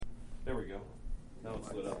we go. Now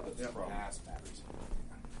it's lit up. That's the problem.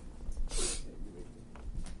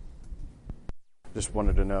 Just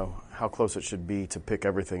wanted to know how close it should be to pick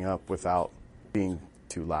everything up without being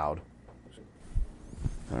too loud.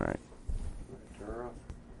 All right.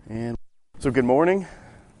 And so good morning.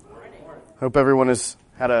 Hope everyone has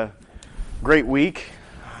had a great week.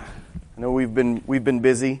 I know we've been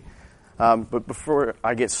busy. But before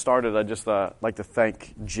I get started, I'd just like to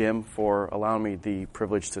thank Jim for allowing me the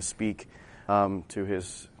privilege to speak to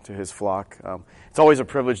his flock. It's always a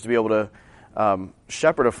privilege to be able to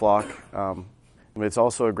shepherd a flock. But it's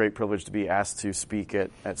also a great privilege to be asked to speak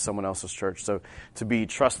at someone else's church. So to be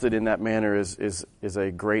trusted in that manner is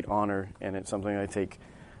a great honor, and it's something I take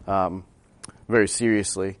very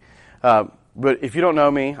seriously. But if you don't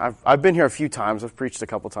know me, I've been here a few times. I've preached a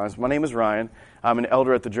couple times. My name is Ryan. I'm an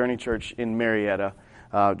elder at the Journey Church in Marietta,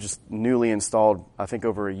 just newly installed, I think,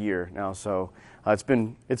 over a year now. So it's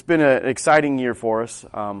been an exciting year for us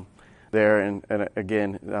there. And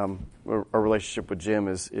again, our relationship with Jim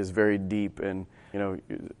is very deep, and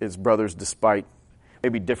his brothers, despite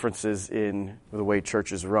maybe differences in the way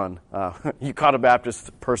churches run. You caught a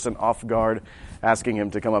Baptist person off guard asking him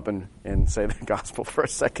to come up and say the gospel for a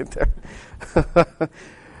second there.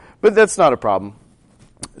 But that's not a problem.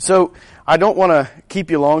 So I don't want to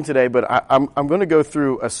keep you long today, but I'm going to go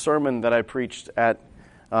through a sermon that I preached at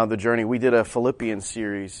the Journey. We did a Philippians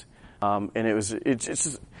series, and it's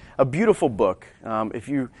just a beautiful book. If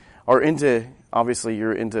you are obviously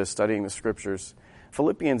you're into studying the scriptures,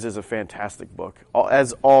 Philippians is a fantastic book,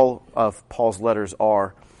 as all of Paul's letters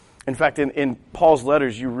are. In fact, in Paul's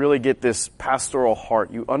letters, you really get this pastoral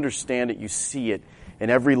heart. You understand it, you see it in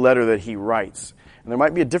every letter that he writes. And there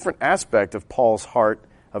might be a different aspect of Paul's heart,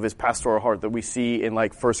 of his pastoral heart, that we see in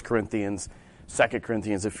like 1 Corinthians, 2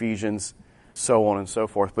 Corinthians, Ephesians, so on and so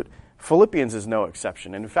forth. But Philippians is no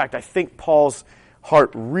exception. And in fact, I think Paul's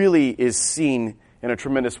heart really is seen in a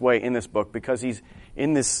tremendous way in this book, because he's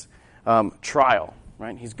in this trial,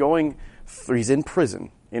 right? He's in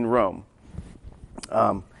prison in Rome.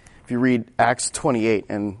 If you read Acts 28,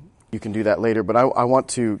 and you can do that later, but I want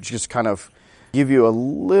to just kind of give you a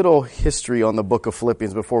little history on the book of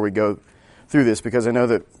Philippians before we go through this, because I know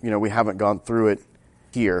that we haven't gone through it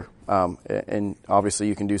here, and obviously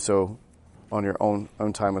you can do so on your own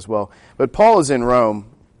time as well. But Paul is in Rome,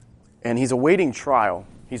 and he's awaiting trial.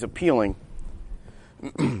 He's appealing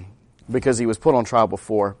because he was put on trial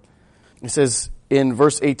before. He says in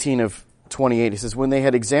verse 18 of 28, he says, "When they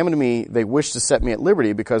had examined me, they wished to set me at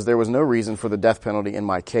liberty, because there was no reason for the death penalty in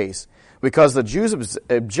my case. Because the Jews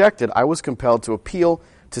objected, I was compelled to appeal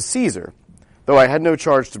to Caesar, though I had no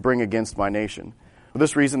charge to bring against my nation. For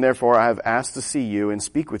this reason, therefore, I have asked to see you and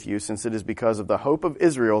speak with you, since it is because of the hope of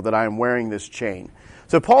Israel that I am wearing this chain."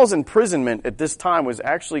 So Paul's imprisonment at this time was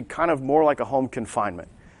actually kind of more like a home confinement.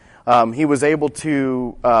 He was able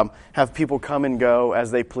to have people come and go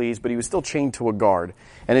as they pleased, but he was still chained to a guard.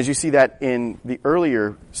 And as you see that in the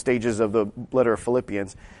earlier stages of the letter of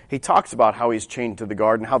Philippians, he talks about how he's chained to the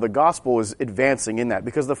guard and how the gospel is advancing in that.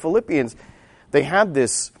 Because the Philippians, they had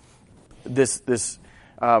this what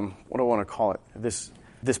do I want to call it? This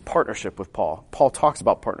partnership with Paul. Paul talks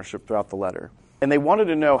about partnership throughout the letter. And they wanted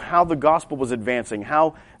to know how the gospel was advancing,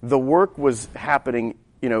 how the work was happening,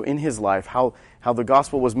 in his life, how the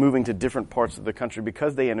gospel was moving to different parts of the country,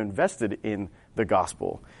 because they had invested in the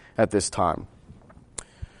gospel at this time.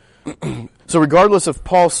 So regardless of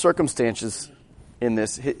Paul's circumstances in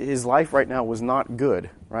this, his life right now was not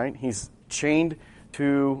good, right? He's chained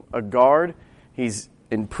to a guard. He's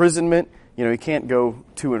in imprisonment. He can't go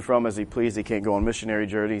to and from as he pleased. He can't go on missionary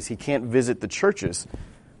journeys. He can't visit the churches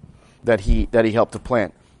that he helped to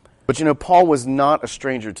plant. But Paul was not a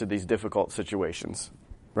stranger to these difficult situations,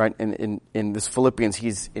 right? In this Philippians,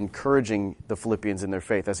 he's encouraging the Philippians in their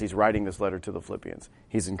faith as he's writing this letter to the Philippians.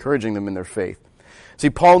 He's encouraging them in their faith. See,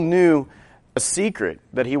 Paul knew a secret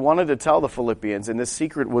that he wanted to tell the Philippians, and this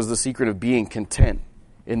secret was the secret of being content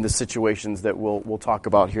in the situations that we'll talk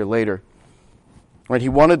about here later. Right? He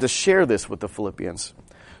wanted to share this with the Philippians.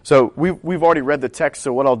 So we've already read the text,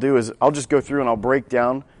 so what I'll do is I'll just go through and I'll break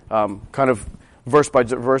down kind of verse by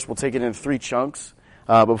verse. We'll take it in 3 chunks.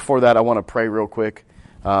 But before that, I want to pray real quick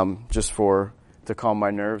just to calm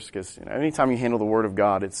my nerves, because anytime you handle the Word of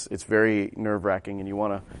God, it's very nerve-wracking, and you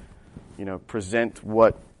want to present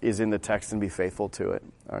what is in the text and be faithful to it.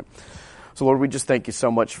 All right. So Lord, we just thank you so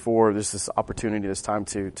much for this opportunity, this time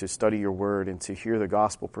to study your Word and to hear the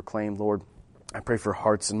gospel proclaimed. Lord, I pray for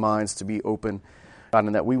hearts and minds to be open, God,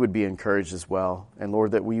 and that we would be encouraged as well. And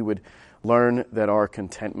Lord, that we would learn that our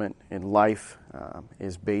contentment in life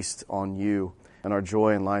is based on you, and our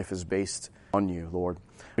joy in life is based on you, Lord.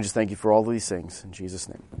 We just thank you for all of these things. In Jesus'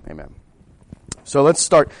 name, amen. So let's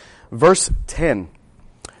start verse 10.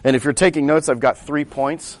 And if you're taking notes, I've got 3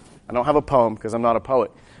 points. I don't have a poem because I'm not a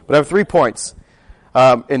poet, but I have 3 points.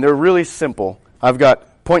 And they're really simple. I've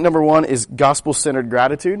got point number 1 is gospel-centered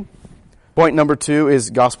gratitude. Point number 2 is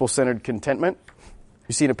gospel-centered contentment.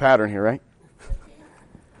 You've seen a pattern here, right?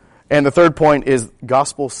 And the third point is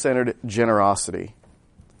gospel-centered generosity.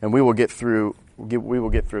 And we will get through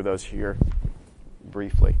those here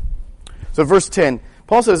briefly. So verse 10,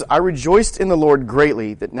 Paul says, I rejoiced in the Lord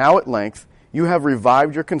greatly that now at length you have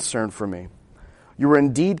revived your concern for me. You were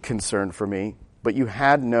indeed concerned for me, but you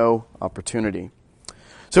had no opportunity.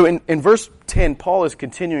 So in verse 10, Paul is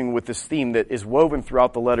continuing with this theme that is woven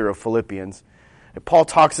throughout the letter of Philippians. Paul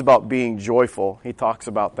talks about being joyful. He talks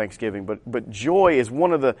about thanksgiving. But joy is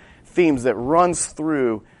one of the themes that runs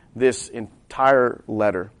through this entire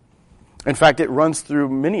letter. In fact, it runs through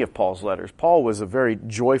many of Paul's letters. Paul was a very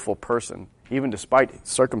joyful person, even despite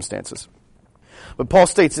circumstances. But Paul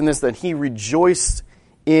states in this that he rejoiced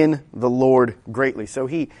in the Lord greatly. So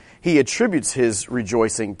he attributes his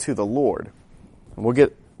rejoicing to the Lord. And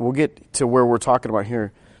we'll get to where we're talking about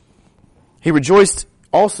here. He rejoiced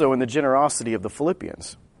also in the generosity of the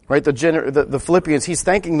Philippians. Right? The Philippians, he's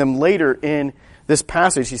thanking them later in this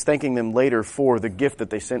passage. He's thanking them later for the gift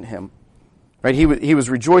that they sent him. Right? He was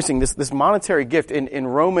rejoicing this monetary gift in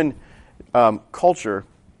Roman culture,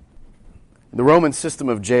 the Roman system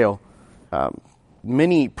of jail.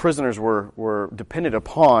 Many prisoners were dependent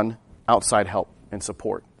upon outside help and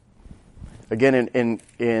support. Again,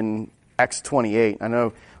 in Acts 28, I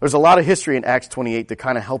know there's a lot of history in Acts 28 that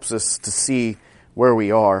kind of helps us to see where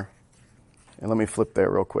we are. And let me flip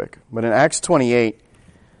there real quick. But in Acts 28,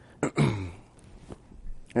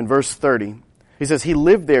 in verse 30, he says, he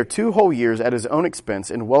lived there 2 whole years at his own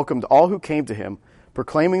expense and welcomed all who came to him,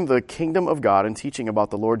 proclaiming the kingdom of God and teaching about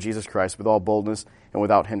the Lord Jesus Christ with all boldness and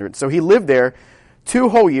without hindrance. So he lived there 2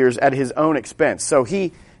 whole years at his own expense. So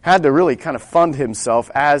he had to really kind of fund himself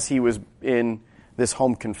as he was in this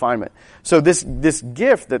home confinement. So this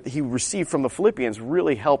gift that he received from the Philippians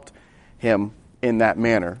really helped him in that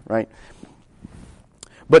manner, right?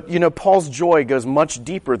 But, Paul's joy goes much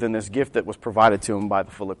deeper than this gift that was provided to him by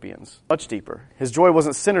the Philippians. Much deeper. His joy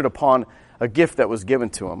wasn't centered upon a gift that was given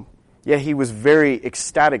to him. Yeah, he was very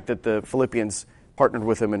ecstatic that the Philippians partnered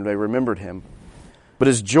with him and they remembered him. But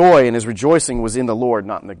his joy and his rejoicing was in the Lord,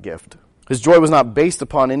 not in the gift. His joy was not based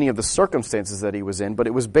upon any of the circumstances that he was in, but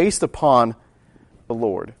it was based upon the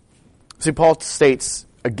Lord. See, Paul states,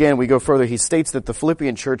 again, we go further, he states that the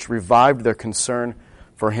Philippian church revived their concern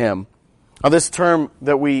for him. Now, this term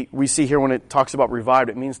that we see here when it talks about revived,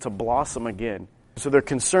 it means to blossom again. So their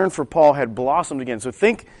concern for Paul had blossomed again. So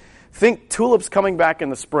think tulips coming back in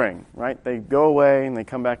the spring, right? They go away and they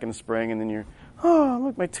come back in the spring, and then you're, oh,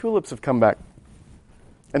 look, my tulips have come back.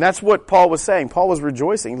 And that's what Paul was saying. Paul was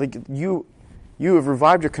rejoicing. Like, you have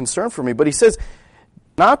revived your concern for me. But he says,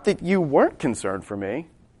 not that you weren't concerned for me,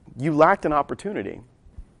 you lacked an opportunity.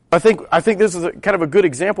 I think this is kind of a good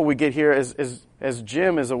example we get here as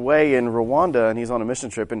Jim is away in Rwanda and he's on a mission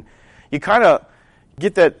trip, and you kind of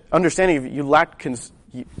get that understanding of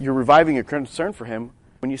you're reviving your concern for him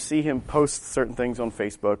when you see him post certain things on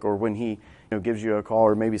Facebook, or when he gives you a call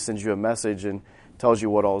or maybe sends you a message and tells you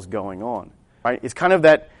what all is going on. Right? It's kind of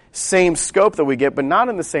that same scope that we get, but not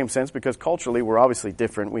in the same sense, because culturally we're obviously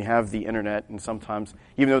different. We have the internet, and sometimes,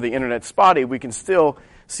 even though the internet's spotty, we can still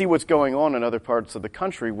see what's going on in other parts of the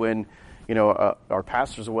country when, our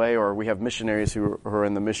pastor's away, or we have missionaries who are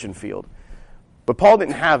in the mission field. But Paul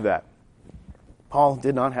didn't have that. Paul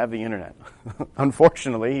did not have the internet.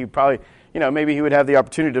 Unfortunately, he probably, maybe he would have the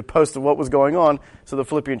opportunity to post what was going on so the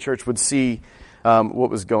Philippian church would see what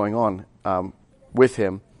was going on with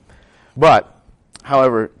him. But,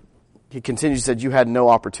 however, he continues, said, you had no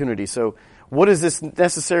opportunity. So what does this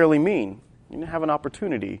necessarily mean? You didn't have an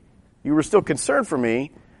opportunity. You were still concerned for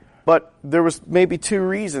me, but there was maybe 2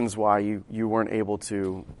 reasons why you weren't able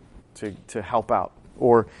to help out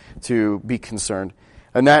or to be concerned.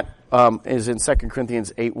 And that is in 2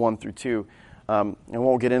 Corinthians 8, 1 through 2. I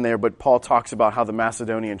won't get in there, but Paul talks about how the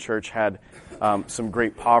Macedonian church had some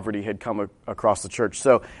great poverty had come across the church.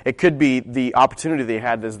 So it could be the opportunity they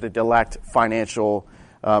had is that they lacked financial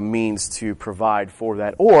means to provide for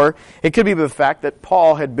that. Or it could be the fact that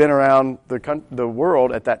Paul had been around the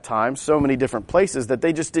world at that time, so many different places, that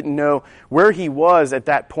they just didn't know where he was at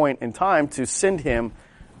that point in time to send him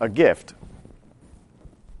a gift.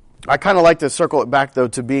 I kind of like to circle it back, though,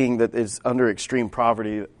 to being that it's under extreme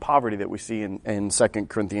poverty that we see in 2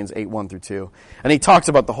 Corinthians 8, 1 through 2. And he talks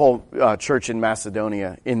about the whole church in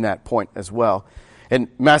Macedonia in that point as well. And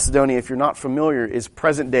Macedonia, if you're not familiar, is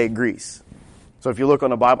present-day Greece. So if you look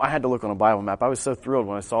on a Bible, I had to look on a Bible map. I was so thrilled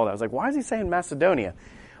when I saw that. I was like, why is he saying Macedonia?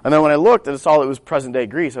 And then when I looked and saw it was present-day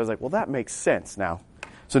Greece, I was like, well, that makes sense now.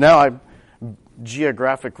 So now I'm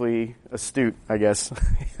geographically astute, I guess.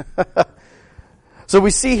 So we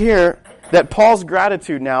see here that Paul's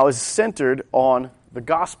gratitude now is centered on the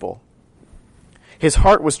gospel. His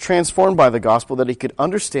heart was transformed by the gospel that he could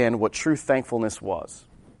understand what true thankfulness was.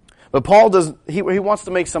 But Paul he wants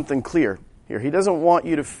to make something clear here. He doesn't want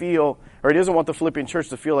you to feel, or he doesn't want the Philippian church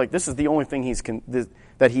to feel like this is the only thing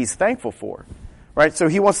that he's thankful for. Right? So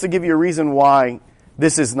he wants to give you a reason why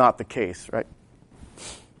this is not the case, right?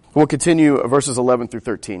 We'll continue verses 11 through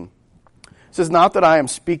 13. It says, "Not that I am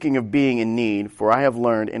speaking of being in need, for I have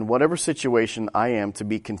learned in whatever situation I am to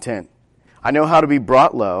be content. I know how to be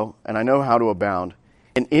brought low, and I know how to abound.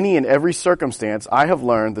 In any and every circumstance I have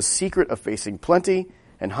learned the secret of facing plenty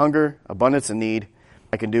and hunger, abundance and need.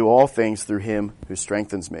 I can do all things through him who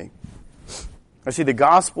strengthens me." I see the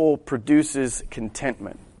gospel produces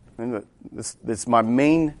contentment. And this my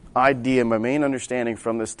main idea, my main understanding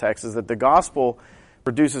from this text is that the gospel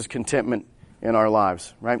produces contentment in our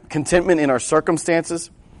lives, right? Contentment in our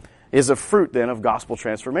circumstances is a fruit then of gospel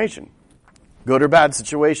transformation. Good or bad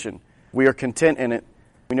situation, we are content in it.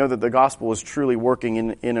 We know that the gospel is truly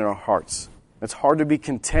working in our hearts. It's hard to be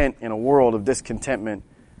content in a world of discontentment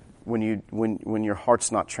when your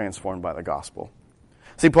heart's not transformed by the gospel.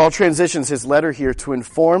 See, Paul transitions his letter here to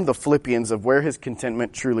inform the Philippians of where his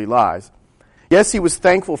contentment truly lies. Yes, he was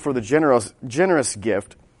thankful for the generous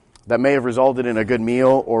gift that may have resulted in a good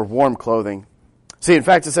meal or warm clothing. See, in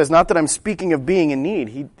fact, it says, not that I'm speaking of being in need.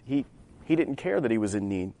 He didn't care that he was in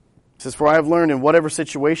need. It says, "For I have learned in whatever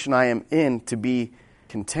situation I am in to be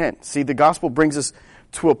content." See, the gospel brings us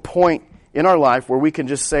to a point in our life where we can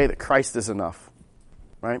just say that Christ is enough,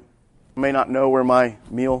 right? I may not know where my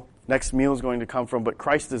next meal is going to come from, but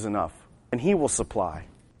Christ is enough, and he will supply.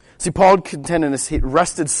 See, Paul's contentedness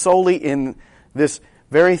rested solely in this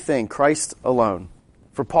very thing, Christ alone.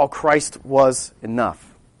 For Paul, Christ was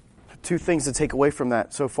enough. Two things to take away from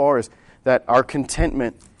that so far is that our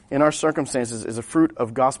contentment in our circumstances is a fruit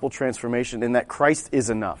of gospel transformation, and that Christ is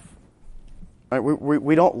enough. Right?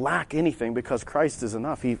 We don't lack anything because Christ is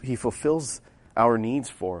enough. He fulfills our needs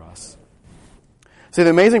for us. See, the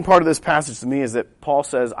amazing part of this passage to me is that Paul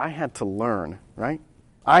says, I had to learn, right?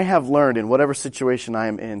 I have learned in whatever situation I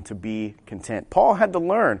am in to be content. Paul had to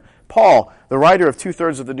learn. Paul, the writer of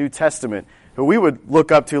 2/3 of the New Testament, who we would look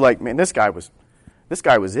up to like, man, this guy was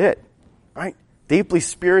it, right? Deeply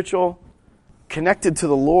spiritual, connected to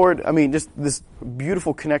the Lord. I mean, just this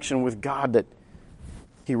beautiful connection with God that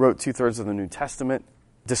he wrote 2/3 of the New Testament,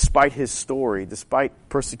 despite his story, despite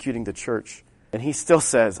persecuting the church. And he still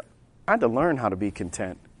says, I had to learn how to be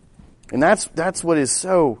content. And that's what is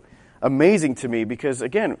so amazing to me, because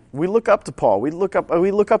again, we look up to Paul. We look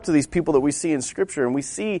up to these people that we see in Scripture, and we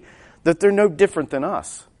see that they're no different than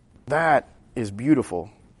us. That is beautiful.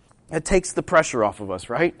 It takes the pressure off of us,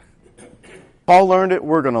 right? Paul learned it,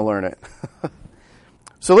 we're going to learn it.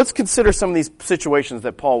 So let's consider some of these situations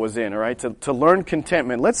that Paul was in, all right? To learn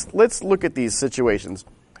contentment. Let's look at these situations.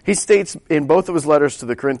 He states in both of his letters to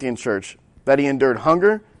the Corinthian church that he endured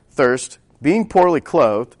hunger, thirst, being poorly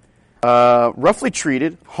clothed, roughly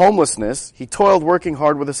treated, homelessness. He toiled working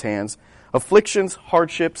hard with his hands, afflictions,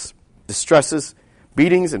 hardships, distresses,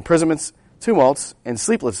 beatings, imprisonments, tumults, and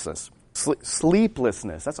sleeplessness.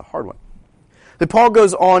 Sleeplessness, that's a hard one. Then Paul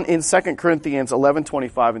goes on in 2 Corinthians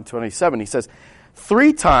 11:25 and 27. He says,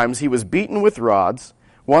 3 times he was beaten with rods.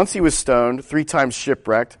 Once he was stoned, 3 times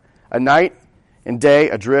shipwrecked. A night and day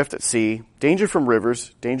adrift at sea. Danger from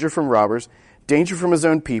rivers, danger from robbers, danger from his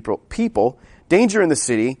own people, danger in the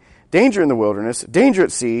city, danger in the wilderness, danger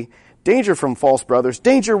at sea, danger from false brothers,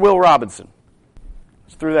 danger Will Robinson.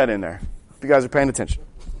 Just threw that in there. If you guys are paying attention.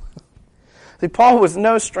 See, Paul was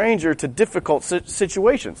no stranger to difficult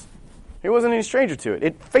situations. He wasn't any stranger to it.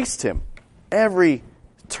 It faced him. Every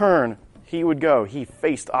turn he would go, he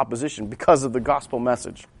faced opposition because of the gospel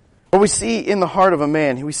message. But we see in the heart of a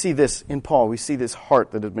man, we see this in Paul, we see this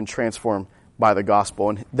heart that has been transformed by the gospel,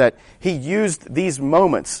 and that he used these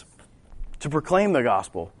moments to proclaim the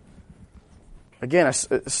gospel. Again, I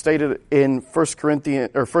stated in Philippians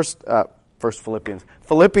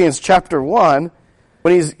chapter 1,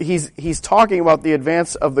 when he's talking about the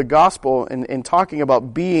advance of the gospel and talking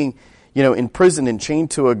about being, in prison and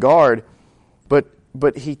chained to a guard,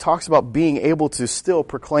 but he talks about being able to still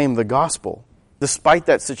proclaim the gospel despite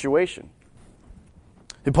that situation.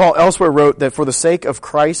 And Paul elsewhere wrote that for the sake of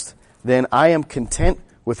Christ, then I am content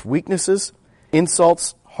with weaknesses,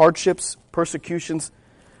 insults, hardships, persecutions.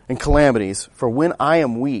 in calamities, for when I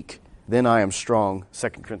am weak, then I am strong. 2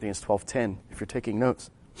 Corinthians 12:10, if you're taking notes.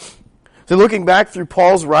 So looking back through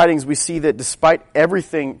Paul's writings, we see that despite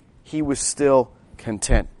everything, he was still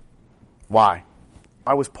content. Why?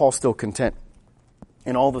 Why was Paul still content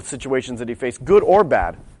in all the situations that he faced, good or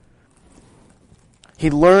bad? He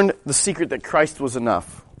learned the secret that Christ was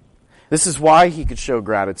enough. This is why he could show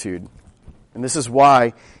gratitude. And this is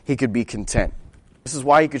why he could be content. This is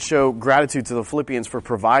why he could show gratitude to the Philippians for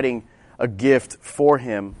providing a gift for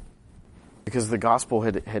him, because the gospel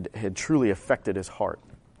had truly affected his heart.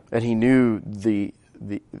 And he knew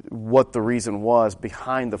what the reason was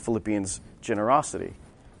behind the Philippians' generosity.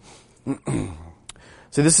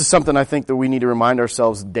 So this is something I think that we need to remind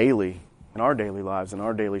ourselves daily, in our daily lives, in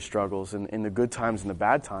our daily struggles, and in the good times and the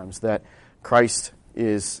bad times, that Christ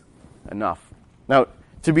is enough. Now,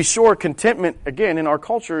 to be sure, contentment, again, in our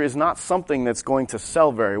culture is not something that's going to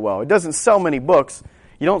sell very well. It doesn't sell many books.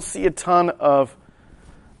 You don't see a ton of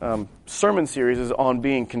sermon series on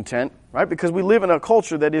being content, right? Because we live in a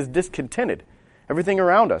culture that is discontented. Everything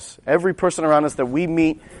around us, every person around us that we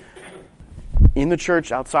meet in the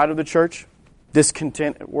church, outside of the church,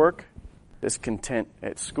 discontent at work, discontent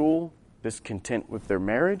at school, discontent with their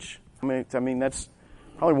marriage. I mean, that's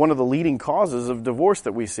probably one of the leading causes of divorce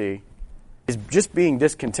that we see, is just being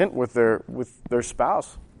discontent with their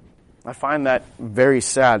spouse. I find that very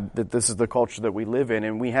sad that this is the culture that we live in,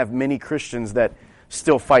 and we have many Christians that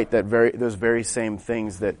still fight those very same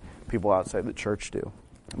things that people outside the church do,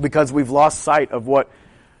 because we've lost sight of what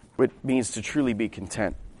it means to truly be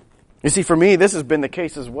content. You see, for me, this has been the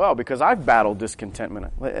case as well, because I've battled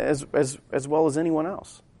discontentment as well as anyone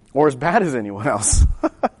else, or as bad as anyone else.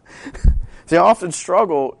 See, I often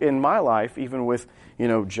struggle in my life, even with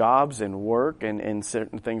jobs and work and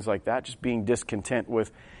certain things like that, just being discontent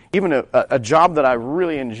with even a job that I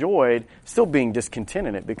really enjoyed, still being discontent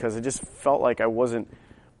in it, because it just felt like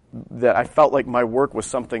I felt like my work was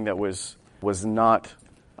something that was not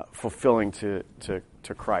fulfilling to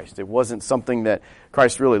Christ. It wasn't something that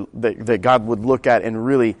Christ really, that God would look at and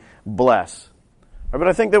really bless. But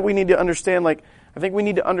I think that we need to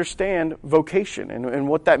understand, vocation and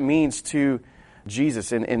what that means to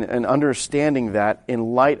Jesus, and understanding that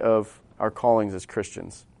in light of our callings as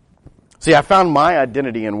Christians. See, I found my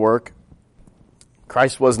identity in work.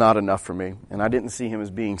 Christ was not enough for me, and I didn't see him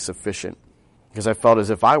as being sufficient, because I felt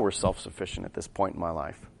as if I were self-sufficient at this point in my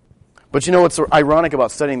life. But what's ironic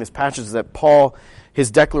about studying this passage is that Paul,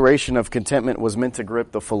 his declaration of contentment was meant to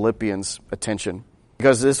grip the Philippians' attention,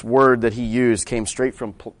 because this word that he used came straight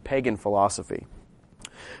from pagan philosophy.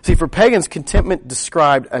 See, for pagans, contentment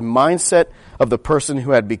described a mindset of the person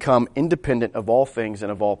who had become independent of all things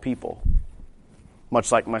and of all people.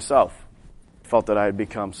 Much like myself, felt that I had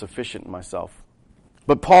become sufficient in myself.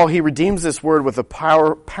 But Paul, he redeems this word with a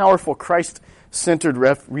powerful Christ-centered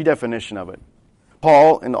redefinition of it.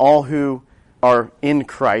 Paul and all who are in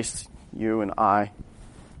Christ, you and I,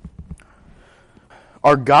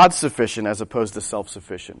 are God-sufficient as opposed to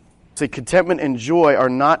self-sufficient. See, contentment and joy are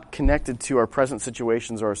not connected to our present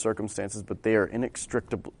situations or our circumstances, but they are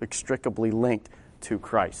inextricably linked to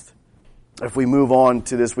Christ. If we move on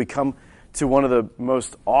to this, we come to one of the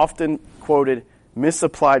most often quoted,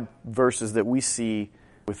 misapplied verses that we see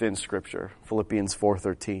within Scripture, Philippians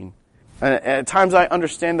 4:13. And at times I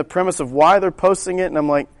understand the premise of why they're posting it, and I'm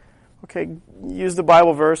like, okay, use the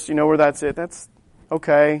Bible verse, where that's it, that's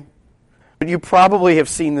okay. But you probably have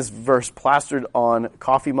seen this verse plastered on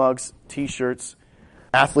coffee mugs, T-shirts,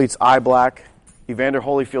 athletes' eye black, Evander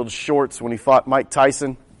Holyfield's shorts when he fought Mike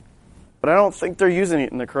Tyson. But I don't think they're using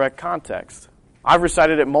it in the correct context. I've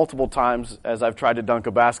recited it multiple times as I've tried to dunk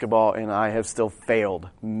a basketball, and I have still failed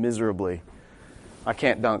miserably. I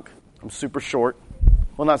can't dunk. I'm super short.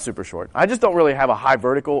 Well, not super short. I just don't really have a high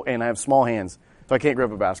vertical, and I have small hands, so I can't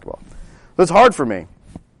grip a basketball. So it's hard for me.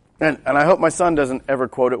 And I hope my son doesn't ever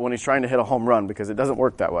quote it when he's trying to hit a home run, because it doesn't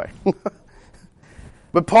work that way.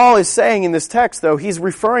 But Paul is saying in this text, though, he's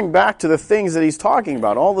referring back to the things that he's talking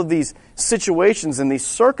about, all of these situations and these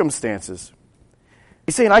circumstances.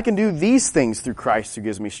 He's saying, I can do these things through Christ who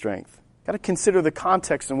gives me strength. Got to consider the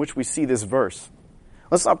context in which we see this verse.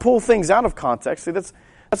 Let's not pull things out of context. See, that's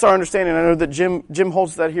our understanding. I know that Jim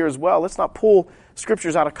holds that here as well. Let's not pull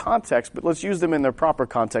scriptures out of context, but let's use them in their proper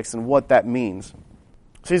context and what that means.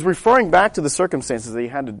 So he's referring back to the circumstances that he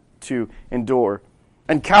had to endure.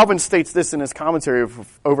 And Calvin states this in his commentary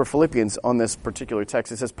over Philippians on this particular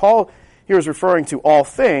text. He says, Paul here is referring to all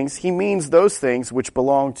things. He means those things which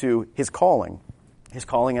belong to his calling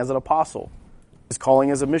as an apostle, his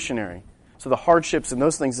calling as a missionary. So the hardships and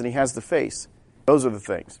those things that he has to face, those are the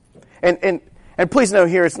things. And And please know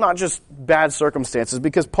here, it's not just bad circumstances,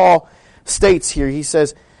 because Paul states here, he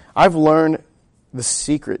says, I've learned the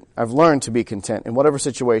secret. I've learned to be content in whatever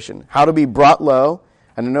situation, how to be brought low,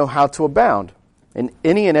 and to know how to abound. In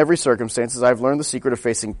any and every circumstances, I've learned the secret of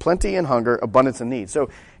facing plenty and hunger, abundance and need. So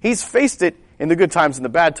he's faced it in the good times and the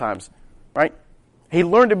bad times, right? He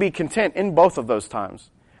learned to be content in both of those times.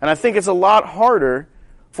 And I think it's a lot harder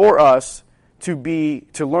for us to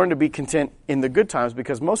learn to be content in the good times,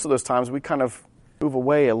 because most of those times we kind of move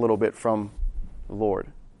away a little bit from the Lord.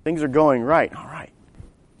 Things are going right, all right.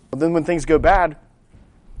 But then when things go bad,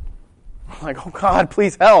 we're like, oh God,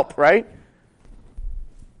 please help, right?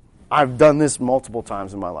 I've done this multiple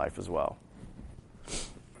times in my life as well.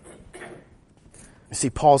 You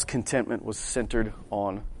see, Paul's contentment was centered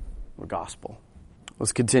on the gospel.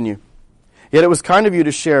 Let's continue. Yet it was kind of you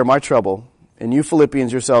to share my trouble, and you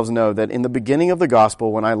Philippians yourselves know that in the beginning of the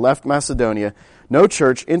gospel, when I left Macedonia, no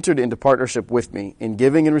church entered into partnership with me in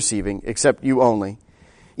giving and receiving, except you only.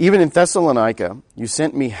 Even in Thessalonica, you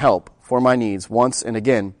sent me help for my needs once and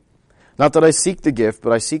again. Not that I seek the gift,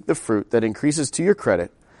 but I seek the fruit that increases to your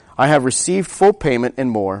credit. I have received full payment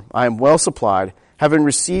and more. I am well supplied, having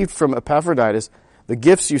received from Epaphroditus the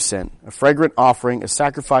gifts you sent, a fragrant offering, a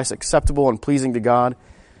sacrifice acceptable and pleasing to God.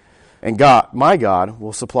 And God, my God,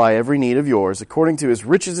 will supply every need of yours according to his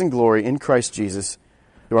riches and glory in Christ Jesus.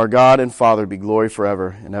 To our God and Father be glory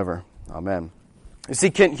forever and ever. Amen. You see,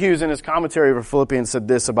 Kent Hughes in his commentary over Philippians said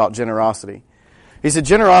this about generosity. He said,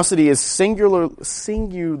 generosity is singularly,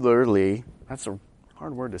 that's a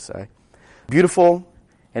hard word to say, beautiful,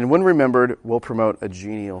 and when remembered, will promote a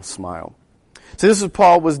genial smile. So this is what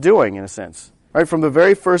Paul was doing, in a sense. Right, from the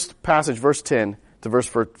very first passage, verse 10 to verse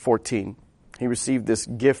 14, he received this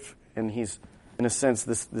gift, and he's, in a sense,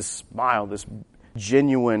 this smile, this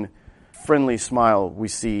genuine, friendly smile we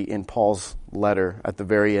see in Paul's letter at the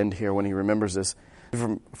very end here when he remembers this.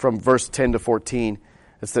 From verse 10 to 14,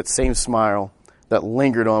 it's that same smile that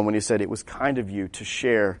lingered on when he said, it was kind of you to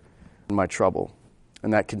share in my trouble.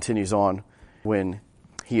 And that continues on when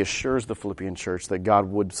he assures the Philippian church that God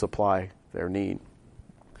would supply their need.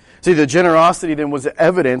 See, the generosity then was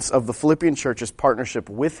evidence of the Philippian church's partnership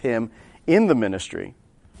with him in the ministry.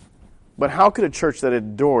 But how could a church that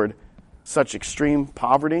endured such extreme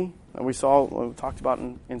poverty that we talked about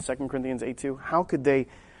in 2 Corinthians 8:2, how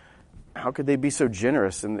could they be so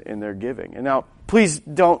generous in their giving? And now, please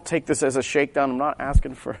don't take this as a shakedown. I'm not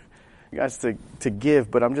asking for you guys to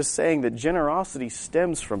give, but I'm just saying that generosity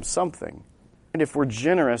stems from something. And if we're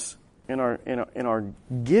generous in our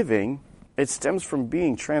giving, it stems from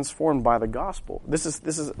being transformed by the gospel. This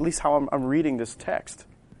is at least how I'm reading this text.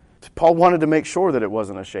 Paul wanted to make sure that it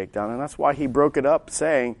wasn't a shakedown, and that's why he broke it up,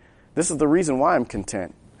 saying, this is the reason why I'm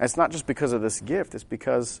content. And it's not just because of this gift, it's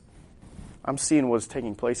because I'm seeing what's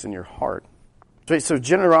taking place in your heart. So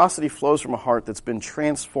generosity flows from a heart that's been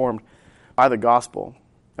transformed by the gospel.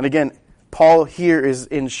 And again, Paul here is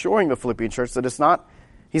ensuring the Philippian church that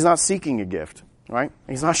he's not seeking a gift, right?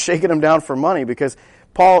 He's not shaking them down for money, because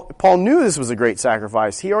Paul knew this was a great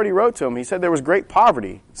sacrifice. He already wrote to him. He said there was great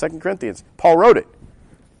poverty. 2 Corinthians. Paul wrote it.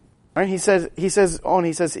 Right? He says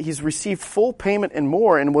he's received full payment and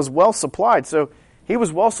more and was well supplied. So he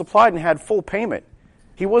was well supplied and had full payment.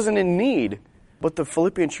 He wasn't in need, but the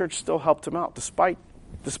Philippian church still helped him out despite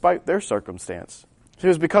their circumstance. So it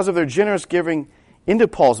was because of their generous giving into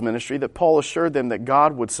Paul's ministry that Paul assured them that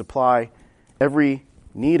God would supply every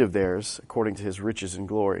need of theirs according to his riches and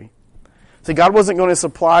glory. See, God wasn't going to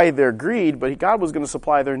supply their greed, but God was going to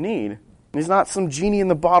supply their need. He's not some genie in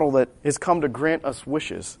the bottle that has come to grant us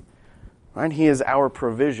wishes. Right? He is our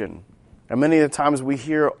provision. And many of the times we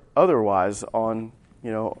hear otherwise on,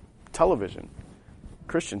 television,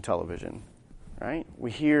 Christian television. Right? We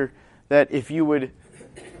hear that if you would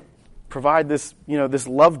provide this, this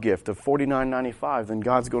love gift of $49.95, then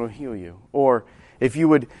God's going to heal you. Or if you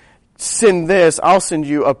would send this, I'll send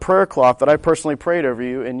you a prayer cloth that I personally prayed over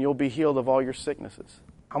you, and you'll be healed of all your sicknesses.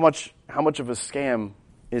 How much of a scam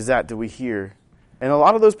is that, do we hear? And a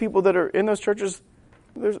lot of those people that are in those churches,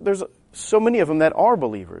 there's so many of them that are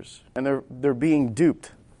believers, and they're being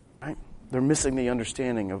duped. Right? They're missing the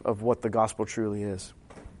understanding of what the gospel truly is.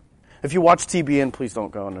 If you watch TBN, please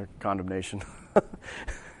don't go under condemnation.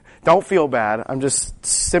 Don't feel bad. I'm just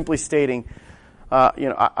simply stating,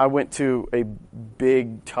 I went to a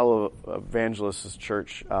big televangelist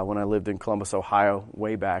church when I lived in Columbus, Ohio,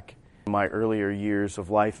 way back in my earlier years of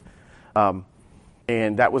life.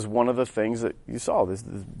 And that was one of the things that you saw, this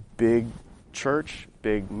big church,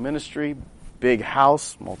 big ministry, big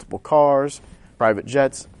house, multiple cars, private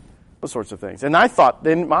jets, those sorts of things. And I thought,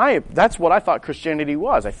 that's what I thought Christianity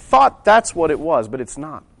was. I thought that's what it was, but it's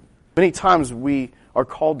not. Many times we are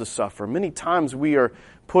called to suffer. Many times we are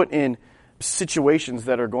put in situations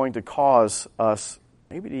that are going to cause us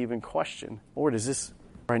maybe to even question, Lord, is this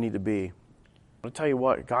where I need to be? I'll tell you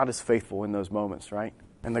what, God is faithful in those moments, right?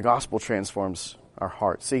 And the gospel transforms our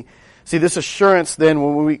hearts. See this assurance then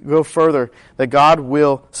when we go further that God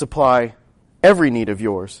will supply every need of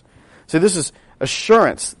yours. See, this is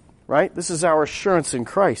assurance, right? This is our assurance in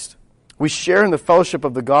Christ. We share in the fellowship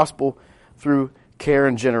of the gospel through care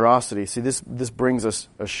and generosity. See, this brings us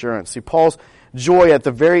assurance. See, Paul's joy at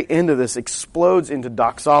the very end of this explodes into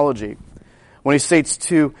doxology when he states,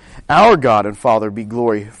 to our God and Father be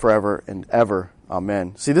glory forever and ever.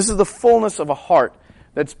 Amen. See, this is the fullness of a heart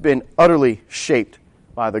that's been utterly shaped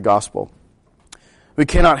by the gospel. We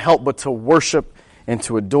cannot help but to worship and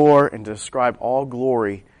to adore and to ascribe all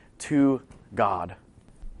glory to God.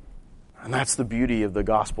 And that's the beauty of the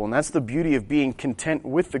gospel. And that's the beauty of being content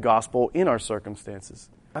with the gospel in our circumstances.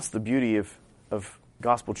 That's the beauty of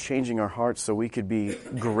gospel changing our hearts so we could be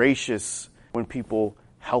gracious when people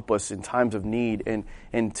help us in times of need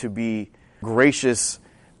and to be gracious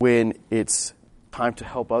when it's time to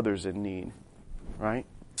help others in need. Right?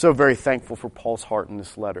 So very thankful for Paul's heart in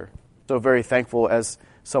this letter. So very thankful as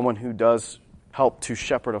someone who does help to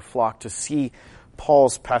shepherd a flock to see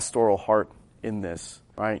Paul's pastoral heart in this.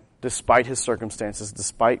 Right? Despite his circumstances,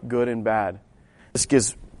 despite good and bad. This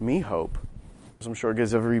gives me hope. As I'm sure it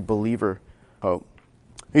gives every believer hope.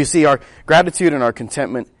 You see, our gratitude and our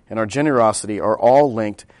contentment and our generosity are all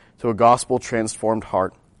linked to a gospel-transformed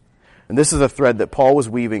heart. And this is a thread that Paul was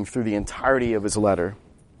weaving through the entirety of his letter.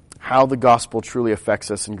 How the gospel truly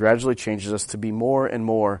affects us and gradually changes us to be more and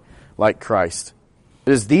more like Christ.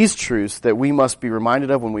 It is these truths that we must be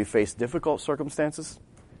reminded of when we face difficult circumstances.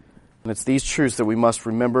 And it's these truths that we must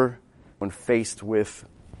remember when faced with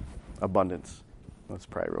abundance. Let's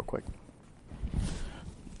pray real quick.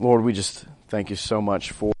 Lord, we just thank you so much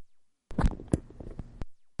for